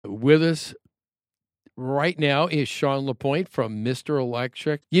with us right now is Sean LaPointe from Mr.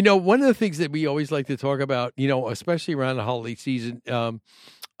 Electric. One of the things that we always like to talk about, especially around the holiday season,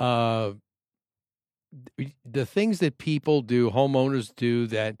 the things that people do, homeowners do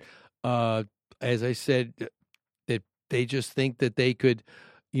that, as I said, that they just think that they could,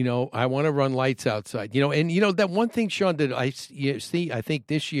 I want to run lights outside, and that one thing, Sean, that I see, I think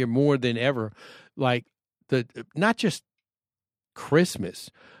this year more than ever, like not just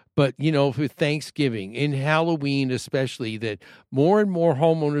Christmas, but for Thanksgiving and Halloween especially, that more and more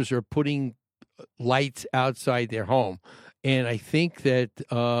homeowners are putting lights outside their home. And I think that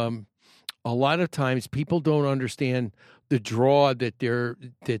a lot of times people don't understand the draw that they're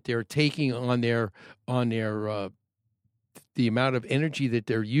taking on their the amount of energy that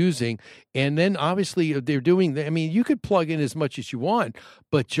they're using. And then obviously they're doing, you could plug in as much as you want,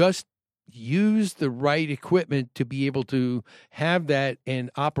 but just use the right equipment to be able to have that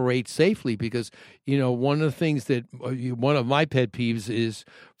and operate safely. Because, one of the things that one of my pet peeves is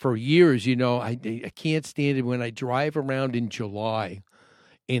for years, I can't stand it when I drive around in July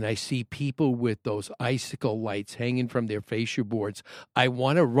and I see people with those icicle lights hanging from their fascia boards. I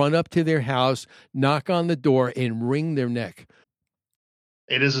want to run up to their house, knock on the door, and wring their neck.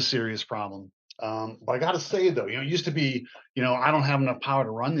 It is a serious problem. But I got to say, though, it used to be, I don't have enough power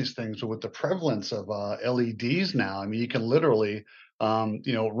to run these things. But with the prevalence of LEDs now, you can literally, run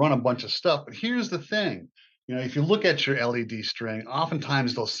a bunch of stuff. But here's the thing. If you look at your LED string,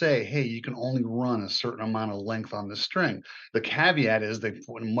 oftentimes they'll say, hey, you can only run a certain amount of length on the string. The caveat is they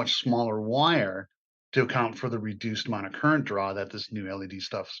put a much smaller wire to account for the reduced amount of current draw that this new LED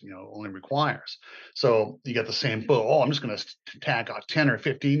stuff, only requires. So you get the same, I'm just going to tack out 10 or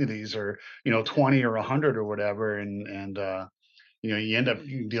 15 of these, or, 20 or 100 or whatever. And you end up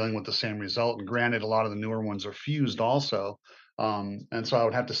dealing with the same result. And granted, a lot of the newer ones are fused also. And so I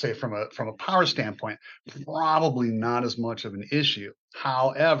would have to say from a power standpoint, probably not as much of an issue.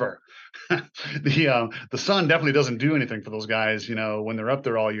 However, the sun definitely doesn't do anything for those guys, when they're up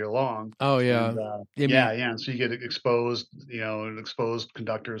there all year long. Oh yeah. And, And so you get exposed, exposed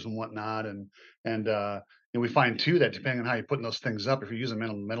conductors and whatnot. And we find too that depending on how you're putting those things up, if you're using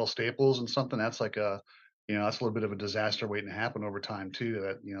metal staples and something, that's like that's a little bit of a disaster waiting to happen over time too.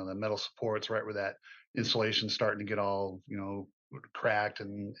 That, the metal supports right where that insulation starting to get all cracked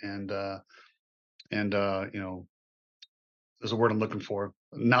and there's a word I'm looking for,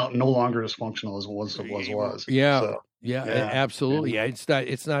 now no longer as functional as it was. Absolutely. Yeah,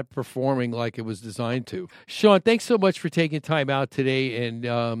 it's not performing like it was designed to. Sean, thanks so much for taking time out today. And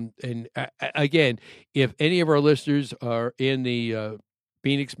again, if any of our listeners are in the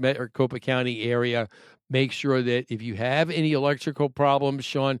Phoenix Maricopa County area, make sure that if you have any electrical problems,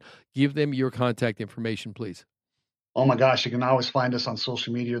 Sean, give them your contact information, please. Oh my gosh, you can always find us on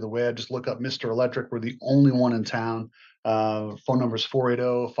social media or the web. Just look up Mr. Electric. We're the only one in town. Phone number is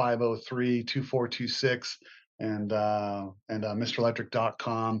 480-503-2426 and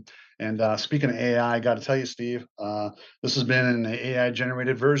MrElectric.com. And speaking of AI, I got to tell you, Steve, this has been an AI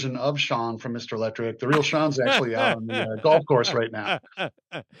generated version of Sean from Mr. Electric. The real Sean's actually out on the golf course right now.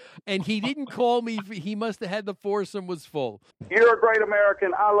 And he didn't call me. He must have had the foursome was full. You're a great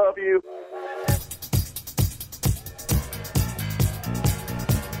American. I love you.